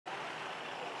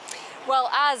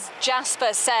Well, as Jasper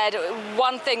said,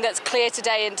 one thing that's clear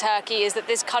today in Turkey is that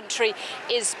this country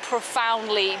is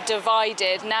profoundly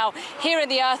divided. Now, here in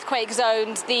the earthquake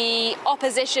zones, the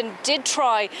opposition did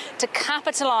try to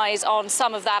capitalize on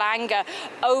some of that anger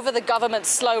over the government's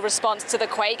slow response to the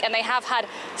quake, and they have had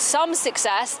some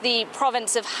success. The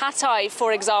province of Hatay,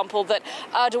 for example, that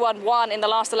Erdogan won in the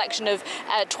last election of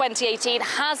 2018,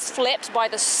 has flipped by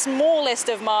the smallest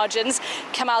of margins.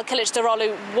 Kemal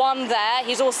Kılıçdaroğlu won there.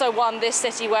 He's also won this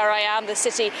city where I am, the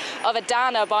city of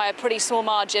Adana, by a pretty small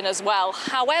margin as well.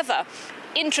 However,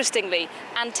 interestingly,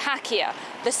 Antakya,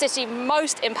 the city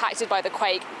most impacted by the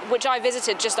quake, which I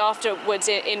visited just afterwards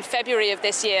in February of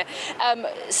this year,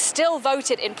 still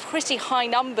voted in pretty high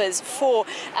numbers for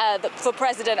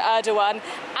President Erdogan,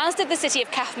 as did the city of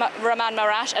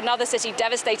Kahramanmaraş, another city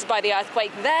devastated by the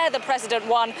earthquake. There, the president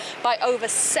won by over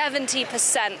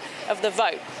 70% of the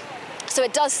vote. So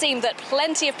it does seem that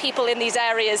plenty of people in these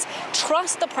areas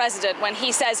trust the president when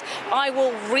he says, I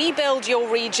will rebuild your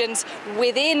regions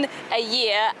within a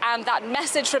year. And that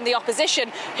message from the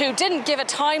opposition, who didn't give a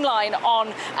timeline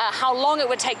on how long it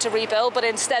would take to rebuild, but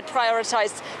instead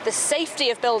prioritized the safety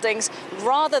of buildings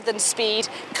rather than speed.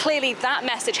 Clearly, that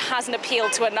message hasn't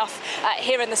appealed to enough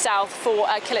here in the south for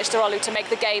Kılıçdaroğlu to make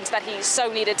the gains that he so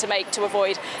needed to make to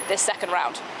avoid this second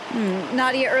round.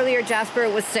 Nadia, earlier Jasper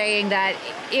was saying that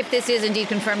if this is indeed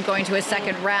confirmed going to a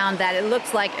second round, that it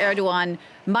looks like Erdogan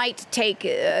might take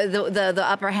the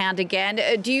upper hand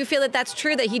again. Do you feel that that's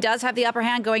true, that he does have the upper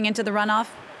hand going into the runoff?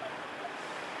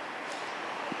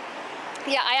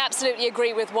 Yeah, I absolutely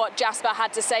agree with what Jasper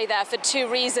had to say there for two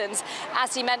reasons.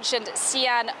 As he mentioned,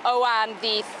 Sinan Oğan,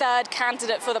 the third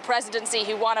candidate for the presidency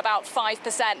who won about 5%,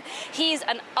 he's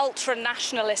an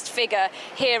ultra-nationalist figure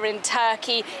here in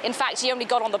Turkey. In fact, he only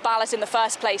got on the ballot in the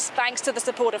first place thanks to the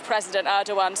support of President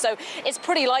Erdogan. So it's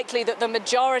pretty likely that the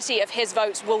majority of his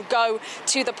votes will go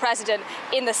to the president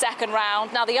in the second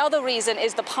round. Now, the other reason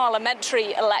is the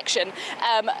parliamentary election.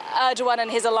 Erdogan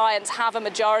and his alliance have a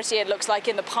majority, it looks like,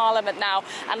 in the parliament now.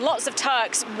 And lots of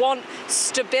Turks want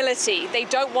stability. They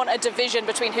don't want a division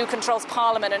between who controls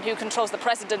parliament and who controls the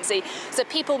presidency. So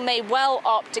people may well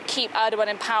opt to keep Erdogan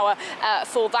in power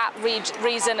for that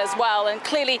reason as well. And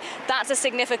clearly, that's a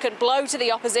significant blow to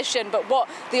the opposition. But what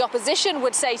the opposition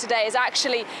would say today is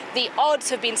actually the odds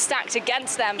have been stacked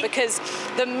against them, because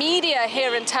the media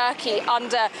here in Turkey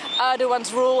under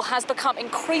Erdogan's rule has become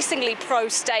increasingly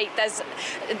pro-state.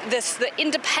 The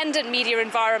independent media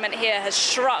environment here has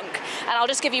shrunk. And I'll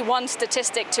just give you one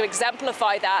statistic to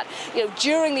exemplify that.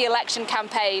 During the election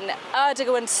campaign,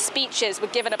 Erdogan's speeches were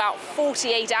given about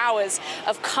 48 hours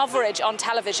of coverage on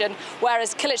television,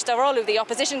 whereas Kılıçdaroğlu, the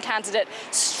opposition candidate,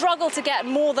 struggled to get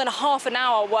more than half an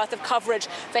hour worth of coverage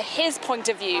for his point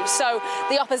of view. So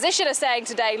the opposition are saying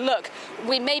today, look,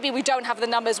 maybe we don't have the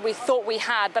numbers we thought we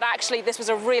had, but actually this was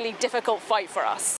a really difficult fight for us.